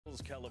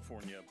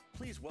California,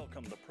 please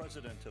welcome the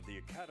president of the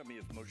Academy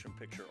of Motion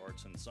Picture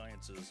Arts and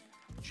Sciences,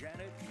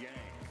 Janet Yang.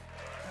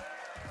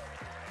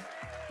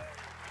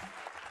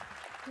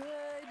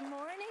 Good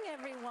morning,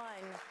 everyone,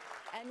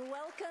 and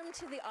welcome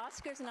to the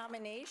Oscars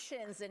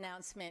nominations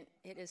announcement.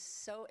 It is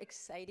so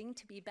exciting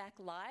to be back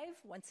live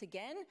once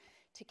again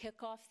to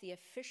kick off the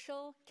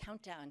official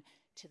countdown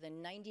to the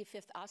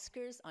 95th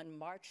Oscars on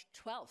March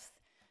 12th.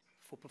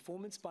 For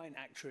performance by an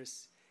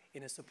actress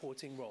in a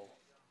supporting role.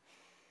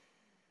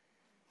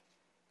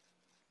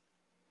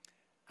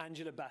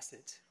 Angela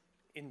Bassett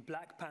in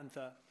Black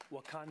Panther,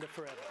 Wakanda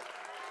Forever.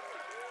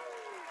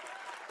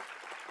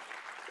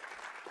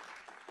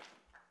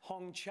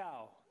 Hong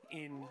Chow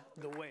in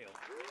The Whale.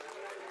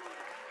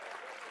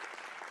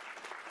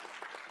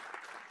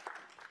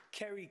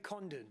 Kerry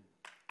Condon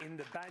in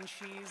The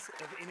Banshees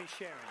of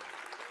Inisherin.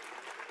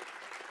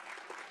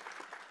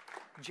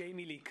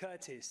 Jamie Lee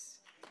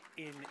Curtis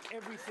in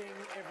Everything,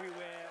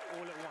 Everywhere,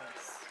 All at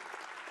Once.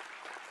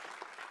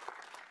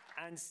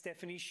 And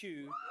Stephanie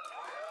Hsu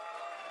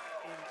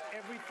in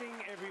Everything,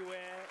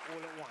 Everywhere, All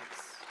at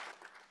Once.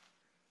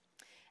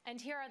 And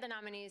here are the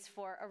nominees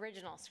for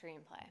Original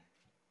Screenplay.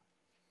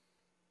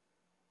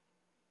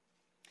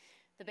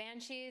 The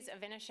Banshees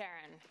of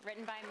Inisherin,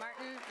 written by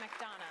Martin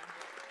McDonagh.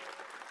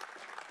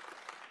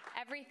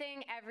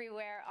 Everything,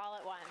 Everywhere, All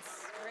at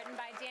Once, written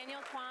by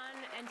Daniel Kwan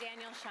and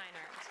Daniel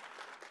Scheinert.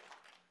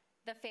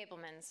 The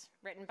Fabelmans,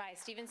 written by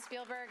Steven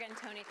Spielberg and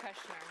Tony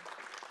Kushner.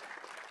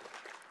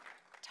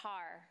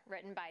 Tar,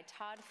 written by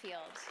Todd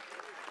Field.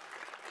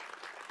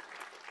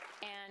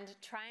 And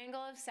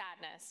Triangle of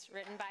Sadness,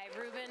 written by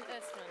Ruben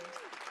Östlund.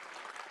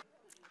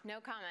 No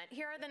comment.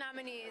 Here are the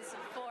nominees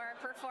for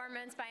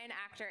performance by an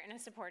actor in a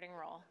supporting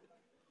role.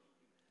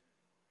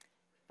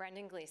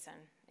 Brendan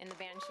Gleeson in The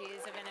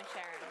Banshees of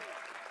Inisherin.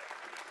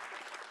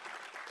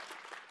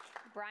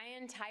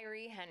 Brian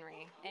Tyree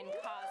Henry in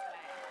Causeway.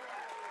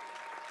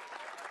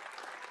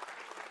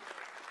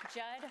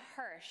 Judd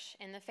Hirsch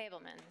in The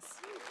Fabelmans.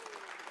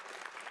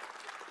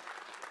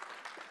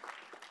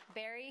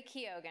 Barry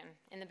Keoghan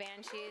in The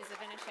Banshees of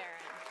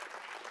Inisherin.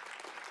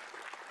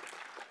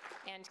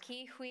 And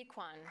Ke Huy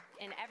Quan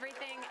in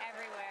Everything,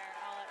 Everywhere,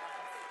 All at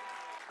Once.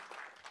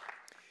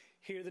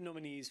 Here are the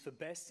nominees for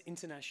Best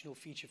International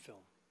Feature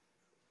Film.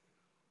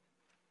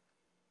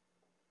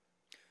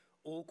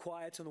 All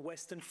Quiet on the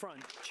Western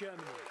Front,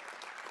 Germany.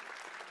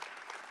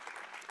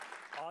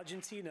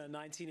 Argentina,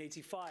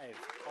 1985,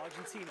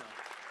 Argentina.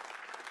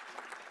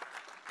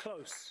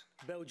 Close,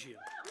 Belgium.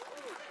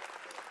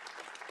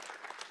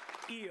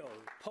 EO,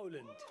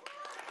 Poland.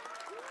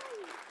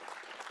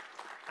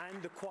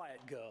 And The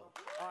Quiet Girl,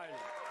 Ireland.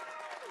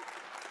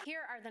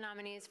 Here are the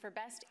nominees for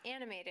Best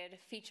Animated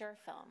Feature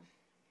Film.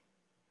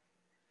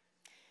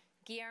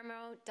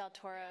 Guillermo del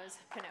Toro's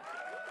Pinocchio.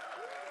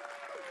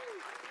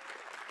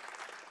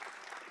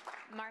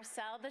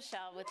 Marcel the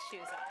Shell with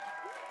Shoes On.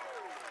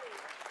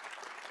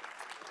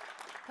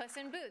 Puss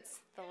in Boots,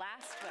 The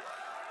Last Whip.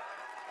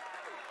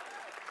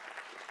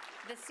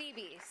 The Sea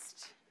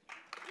Beast.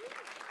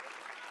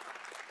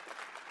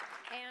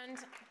 And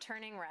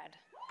Turning Red.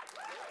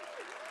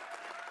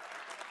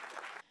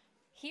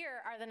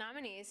 Here are the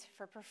nominees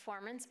for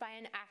performance by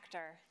an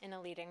actor in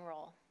a leading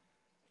role.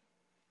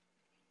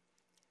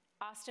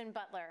 Austin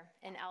Butler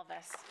in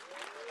Elvis.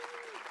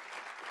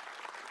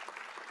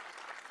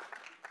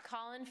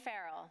 Colin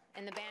Farrell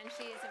in The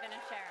Banshees of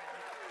Inisherin.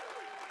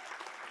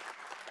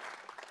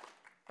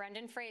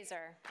 Brendan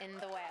Fraser in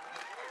The Whale.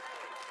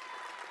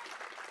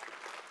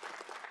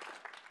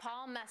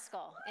 Paul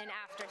Mescal in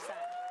After Sun.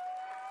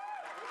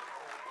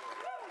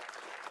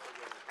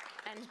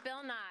 And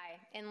Bill Nye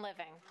in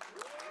Living.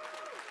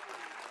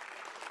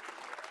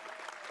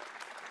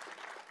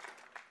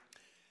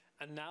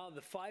 And now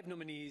the 5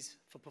 nominees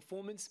for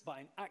performance by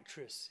an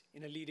actress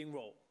in a leading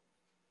role.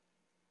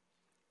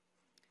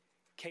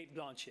 Cate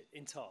Blanchett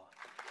in Tar.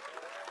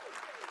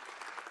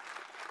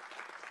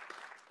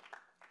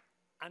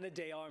 Ana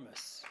de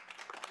Armas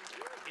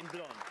in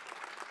Blonde.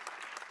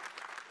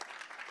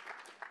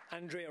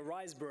 Andrea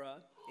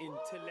Riseborough in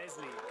To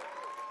Leslie.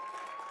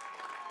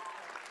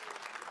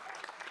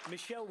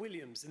 Michelle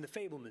Williams in The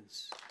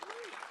Fabelmans.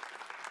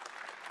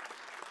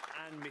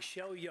 And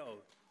Michelle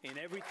Yeoh in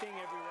Everything,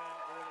 Everywhere,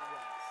 All at Once.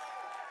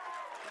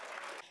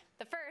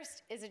 The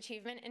first is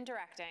Achievement in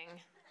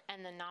Directing,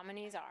 and the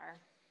nominees are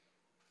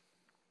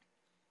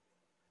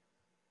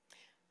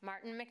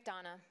Martin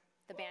McDonagh,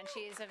 The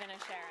Banshees of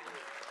Inisherin.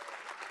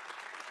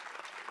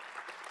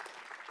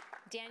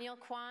 Daniel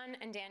Kwan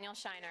and Daniel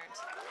Scheinert,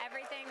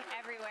 Everything,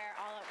 Everywhere,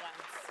 All at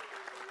Once.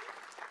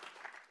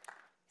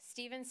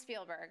 Steven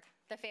Spielberg,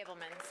 The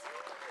Fabelmans.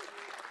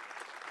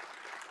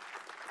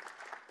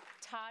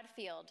 Todd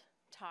Field,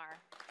 Tar.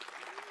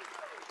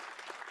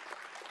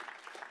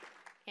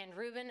 And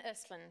Ruben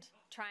Östlund,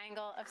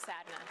 Triangle of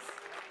Sadness.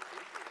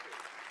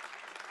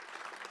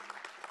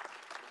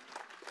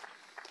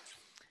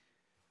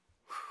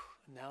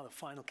 Now the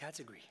final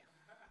category.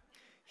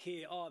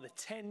 Here are the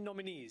 10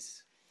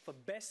 nominees for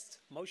Best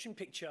Motion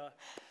Picture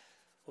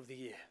of the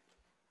Year.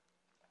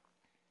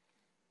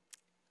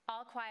 All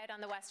All Quiet on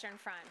the Western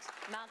Front,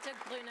 Malte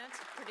Grunert,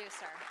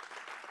 producer.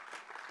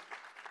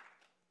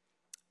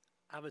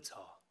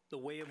 Avatar, The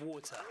Way of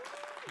Water,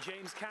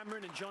 James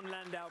Cameron and John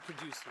Landau,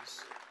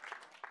 producers.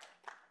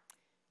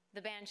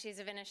 The Banshees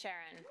of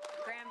Inisherin,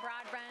 Graham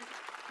Broadbent,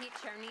 Pete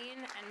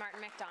Chernine, and Martin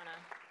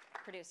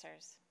McDonough,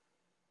 producers.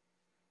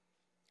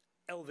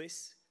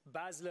 Elvis,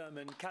 Baz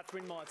Luhrmann,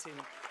 Catherine Martin,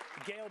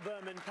 Gail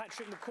Berman,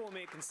 Patrick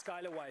McCormick, and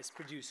Skylar Weiss,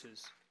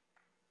 producers.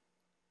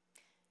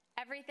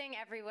 Everything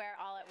Everywhere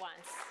All at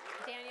Once,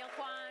 Daniel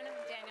Kwan,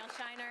 Daniel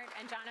Scheinert,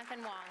 and Jonathan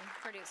Wong,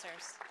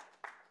 producers.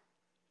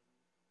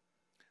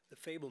 The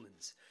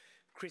Fablemans,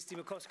 Christy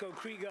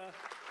McCosco-Krieger,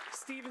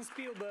 Steven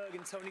Spielberg,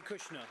 and Tony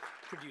Kushner,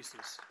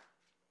 producers.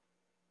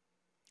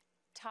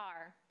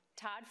 Tar,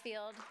 Todd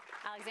Field,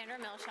 Alexandra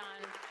Milshon,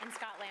 and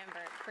Scott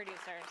Lambert,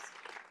 producers.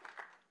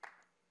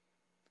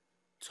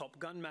 Top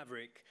Gun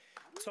Maverick,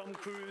 Tom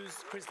Cruise,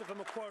 Christopher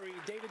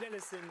McQuarrie, David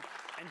Ellison,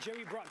 and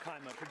Jerry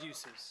Bruckheimer,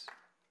 producers.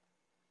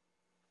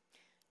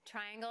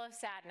 Triangle of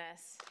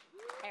Sadness,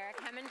 Eric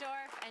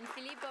Hemmendorf and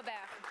Philippe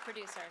Gobert,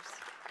 producers.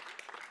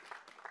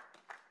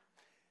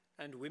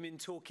 And Women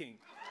Talking,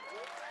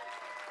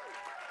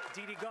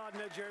 Dee Dee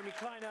Gardner, Jeremy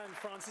Kleiner, and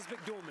Frances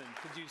McDormand,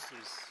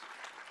 producers.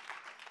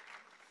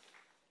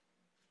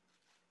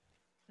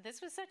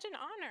 This was such an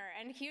honor,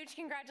 and huge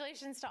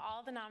congratulations to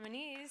all the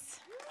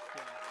nominees.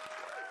 Yeah.